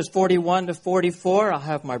Verses 41 to 44, I'll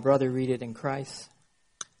have my brother read it in Christ.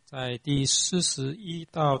 在第41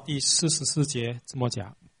到第44节这么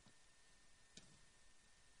讲：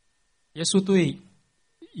耶稣对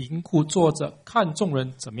银库坐着，看众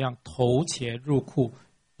人怎么样投钱入库，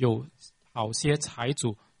有好些财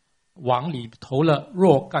主往里投了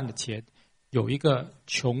若干的钱，有一个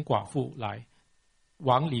穷寡妇来，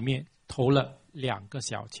往里面投了2个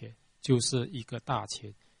小钱，就是1个大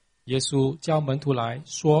钱。耶稣叫门徒来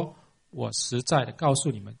说：“我实在的告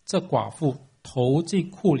诉你们，这寡妇投进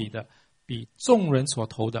库里的，比众人所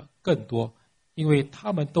投的更多，因为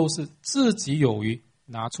他们都是自己有余，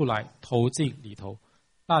拿出来投进里头。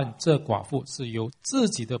但这寡妇是由自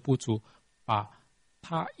己的不足，把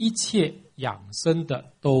她一切养生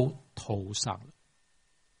的都投上了。”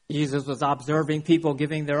 Jesus was observing people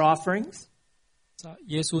giving their offerings.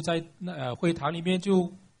 耶稣在会堂里面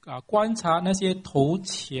就观察那些投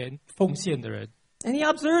钱奉献的人。And he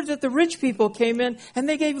observed that the rich people came in and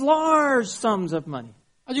they gave large sums of money.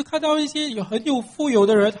 他就看到一些很富有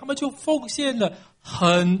的人，他们就奉献了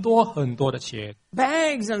很多很多的钱，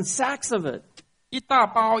 Bags and sacks of it. 一大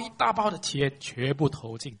包的钱全部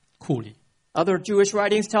投进库里。Other Jewish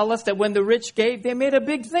writings tell us that when the rich gave, they made a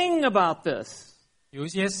big thing about this. 有一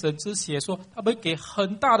些神之写说，他们给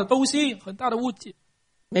很大的东西，很大的物件。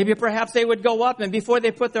Maybe perhaps they would go up and before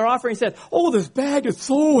they put their offering said, "Oh, this bag is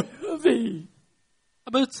so heavy."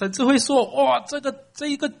 他们甚至会说：“哇，这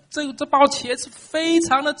包钱是非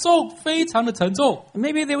常的重，非常的沉重。”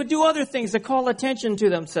 Maybe they would do other things to call attention to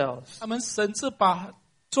themselves. 他们甚至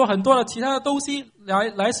做很多的其他的东西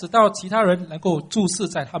来使到其他人能够注视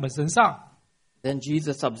在他们身上。Then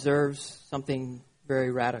Jesus observes something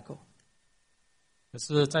very radical. 可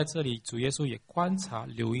是在这里，主耶稣也观察、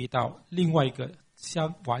留意到另外一个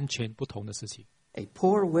完全不同的事情。A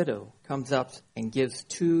poor widow comes up and gives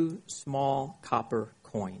 2 small copper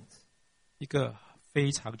coins. 一个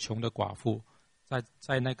非常穷的寡妇，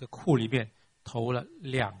在那个库里面投了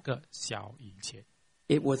2个小银钱。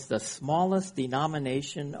It was the smallest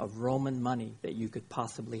denomination of Roman money that you could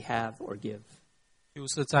possibly have or give. 就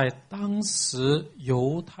是在当时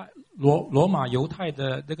罗马犹太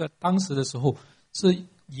的那个当时的时候，是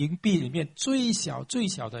银币里面最小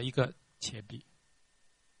的一个钱币。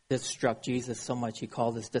This struck Jesus so much, he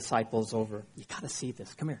called his disciples over. You got to see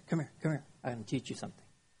this. Come here. I'm going to teach you something.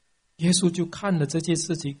 耶稣就看了这件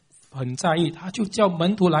事情，很在意，他就叫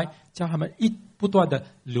门徒来，叫他们不断的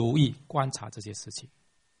留意、观察这些事情。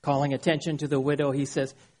Calling attention to the widow, he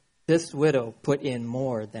says, this widow put in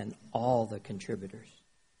more than all the contributors.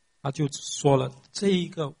 他就说了，这一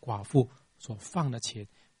个寡妇所放的钱，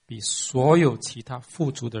比所有其他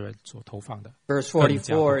富足的人所投放的。Verse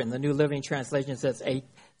 44 in the New Living Translation says,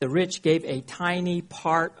 the rich gave a tiny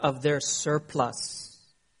part of their surplus.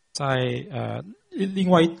 在另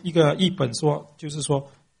外一个译本说，就是说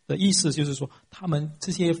的意思就是说，他们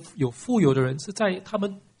这些富有的人是在他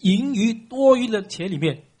们盈余多余的钱里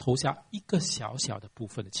面投下一个小小的部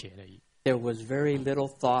分的钱而已。There was very little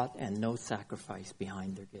thought and no sacrifice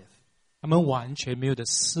behind their gift. 他们完全没有的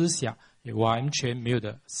思想，也完全没有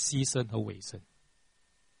的牺牲和委身。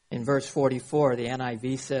In verse 44, the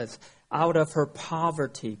NIV says, out of her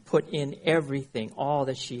poverty, put in everything, all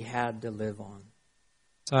that she had to live on.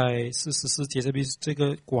 在44节这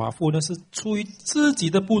个寡妇呢，是出于自己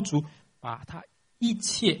的不足，把她一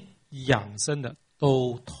切养生的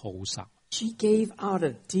都投上。She gave out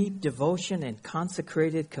of deep devotion and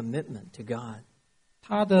consecrated commitment to God.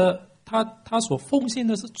 她所奉献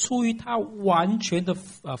的是出于她完全的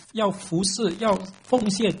要服侍，要奉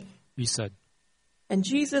献于神。And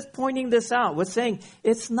Jesus pointing this out was saying,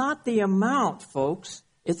 it's not the amount, folks,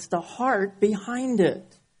 it's the heart behind it.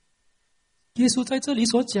 耶稣在这里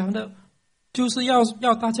所讲的，就是要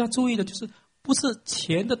大家注意的，就是不是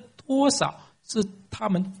钱的多少，是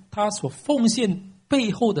他所奉献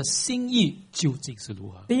背后的心意究竟是如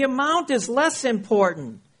何。The amount is less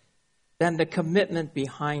important than the commitment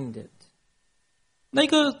behind it. 那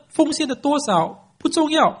个奉献的多少不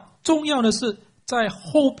重要，重要的是在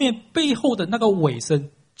后面背后的那个尾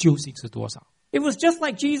声究竟是多少。It was just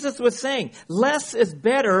like Jesus was saying, less is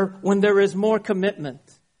better when there is more commitment.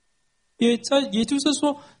 也就是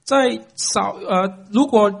说，如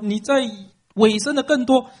果你在尾声的更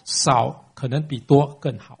多，少可能比多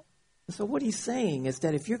更好。So what he's saying is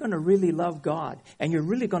that if you're going to really love God and you're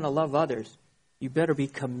really going to love others, you better be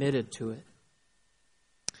committed to it.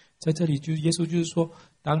 在这里，耶稣就是说，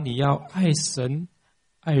当你要爱神、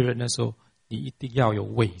爱人的时候，你一定要有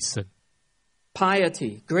委身。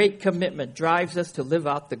Piety, great commitment, drives us to live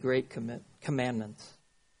out the great commandments.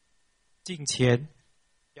 敬虔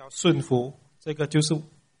要顺服，这个就是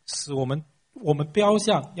使我们标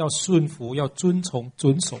向要顺服，要遵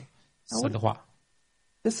守神的话。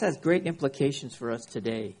This has great implications for us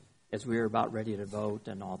today as we are about ready to vote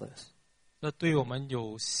and all this. 这对我们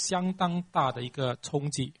有相当大的一个冲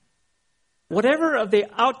击。Whatever of the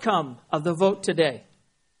outcome of the vote today,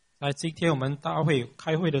 在今天我们大会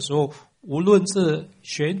开会的时候，无论是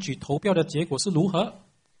选举投票的结果是如何，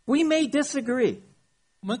 we may disagree,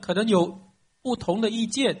 我们可能有不同的意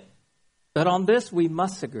见， but on this we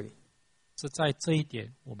must agree 是在这一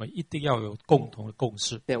点，我们一定要有共同的共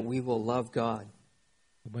识。 that we will love God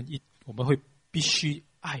我们会必须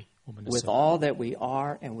爱我们的 with 神， all that we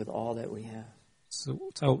are and with all that we have. 是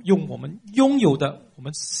在用我们拥有的，我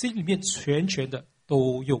们心里面全的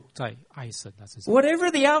都用在爱神的身上。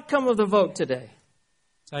 Whatever the outcome of the vote today,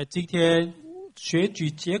 在今天选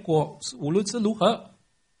举结果无论是如何，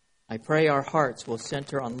 I pray our hearts will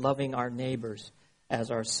center on loving our neighbors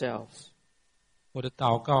as ourselves. 我的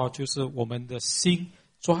祷告就是我们的心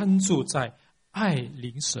专注在爱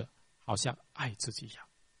邻舍，好像爱自己一样。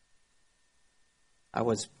I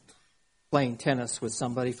was playing tennis with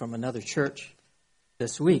somebody from another church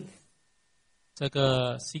this week. 这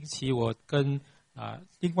个星期我跟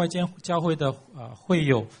另外一间教会的会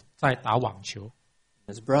友在打网球。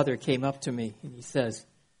His brother came up to me and he says,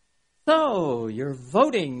 "So, you're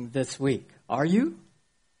voting this week, are you?"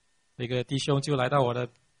 那个弟兄就来到我的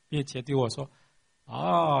面前对我说：“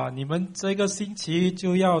哦，你们这个星期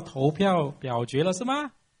就要投票表决了是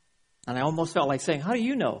吗？ And I almost felt like saying, how do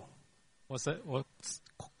you know? 我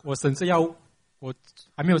甚至我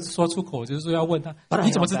还没有说出口，就是说要问他 But I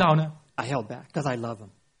你怎么 held 知道呢？ I held back because I love him.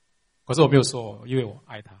 可是我没有说，因为我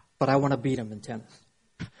爱他。 But I want to beat him in tennis.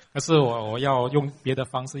 可是我要用别的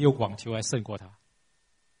方式，用网球来胜过他。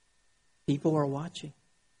 People are watching.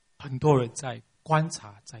 很多人在观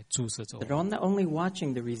察，在注视着我 They're 们。 not only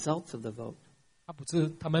watching the results of the vote,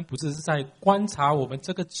 他们不只是在观察我们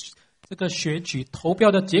这个选举投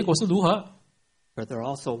票的结果是如何， but they're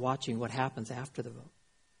also watching what happens after the vote.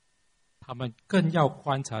 他们更要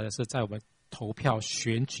观察的是，在我们投票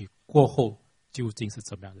选举过后，究竟是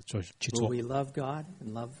怎么样的去 Will 做。 we love God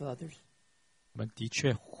and love others? 我们的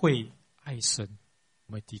确会爱神，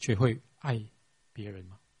我们的确会爱别人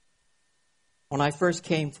吗？ When I first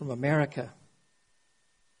came from America,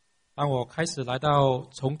 当我开始来到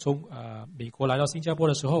从美国来到新加坡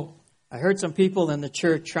的时候， I heard some people in the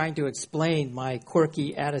church trying to explain my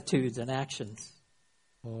quirky attitudes and actions.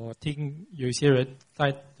 我听有一些人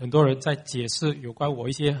很多人在解释有关我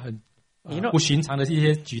一些很 You know- 不寻常的一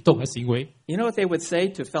些举动和行为。 You know what they would say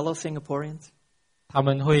to fellow Singaporeans? 他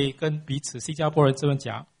们会跟彼此新加坡人这么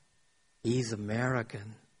讲， He's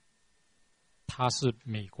American. 他是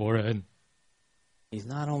美国人， He's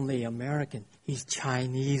not only American, he's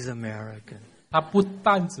Chinese American. 他不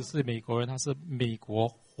但只是美国人，他是美国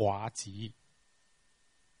华籍。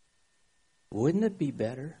 Wouldn't it be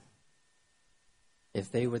better if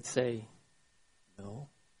they would say, no,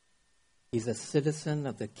 he's a citizen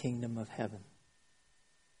of the kingdom of heaven?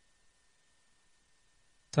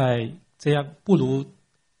 在这样不如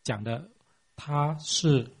讲的，他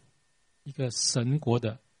是一个神国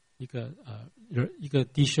的一个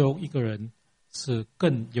弟兄，一个人是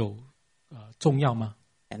更有重要吗？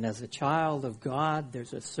 And as a child of God,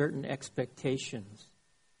 there's a certain expectations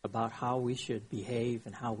about how we should behave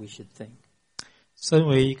and how we should think. 身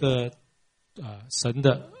为一个神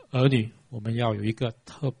的儿女，我们要有一个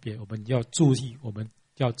特别，我们要注意，我们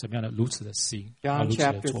要怎么样的如此的行，要 John 如此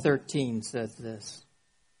的 chapter 做。 13 says this,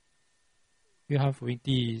 约翰福音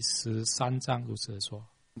第13章如此的说，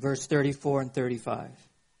 verse 34 and 35.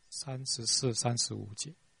 34、35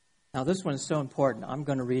节。 Now, this one is so important. I'm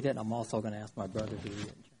going to read it, and I'm also going to ask my brother to read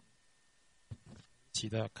it. 一起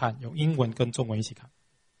的看，用英文跟中文一起看。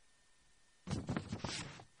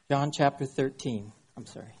 John chapter 13.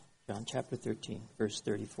 John chapter 13, verse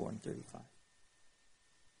 34 and 35.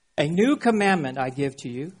 A new commandment I give to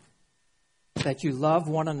you, that you love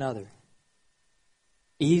one another,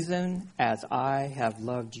 even as I have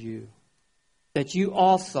loved you, that you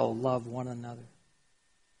also love one another.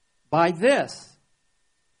 By this,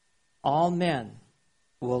 all men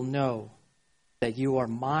will know that you are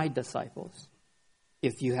my disciples,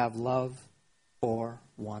 if you have love for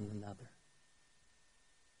one another.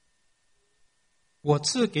 我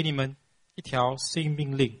赐给你们一条新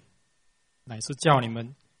命令，乃是叫你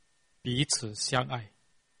们彼此相爱。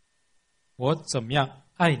我怎么样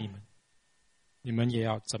爱你们，你们也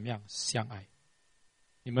要怎么样相爱。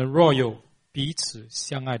你们若有彼此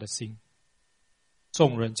相爱的心，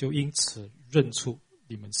众人就因此认出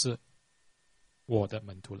你们是我的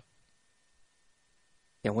门徒了。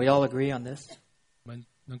 Can we all agree on this? 我们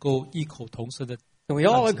能够异口同声的， Can we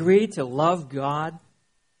all agree to love God?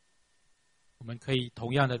 我们可以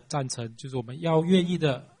同样的赞成，就是我们要愿意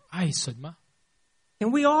的爱神吗？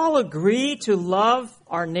 Can we all agree to love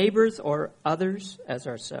our neighbors or others as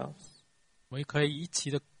ourselves? 我们可以一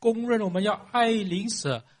起的公认，我们要爱邻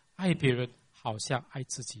舍、爱别人，好像爱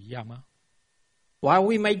自己一样吗？ While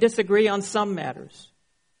we may disagree on some matters,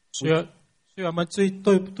 虽然我们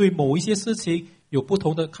对某一些事情有不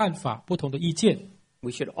同的看法、不同的意见，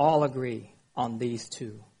 we should all agree on these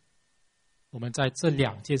two. 我们在这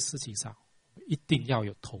两件事情上一定要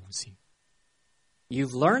有同心。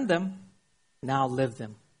 You've learned them, now live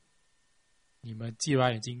them. 你们既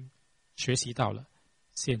然已经学习到了，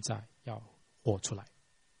现在要活出来。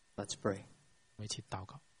 Let's pray. 我们一起祷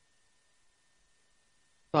告。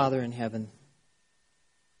 Father in heaven,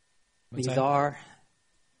 我们 these 在 are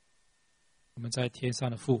我们在天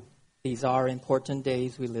上的父， these are important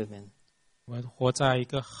days we live in. 我们活在一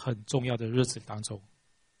个很重要的日子当中。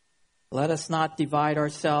 Let us not divide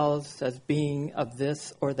ourselves as being of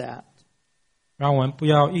this or that. 让我们不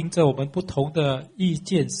要因着我们不同的意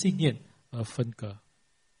见、信念而分隔，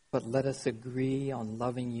 But let us agree on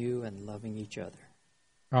loving you and loving each other.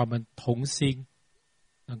 让我们同心，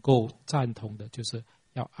能够赞同的，就是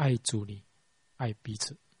要爱主你，爱彼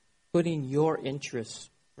此， Putting your interests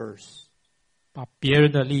first. 把别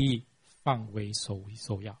人的利益放为首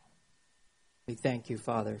要。 We thank you,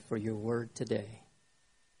 Father, for your word today.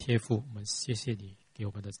 天父，我们谢谢你给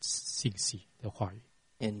我们的信息的话语。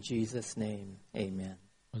 In Jesus' name, amen.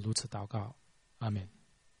 我们如此祷告，阿门。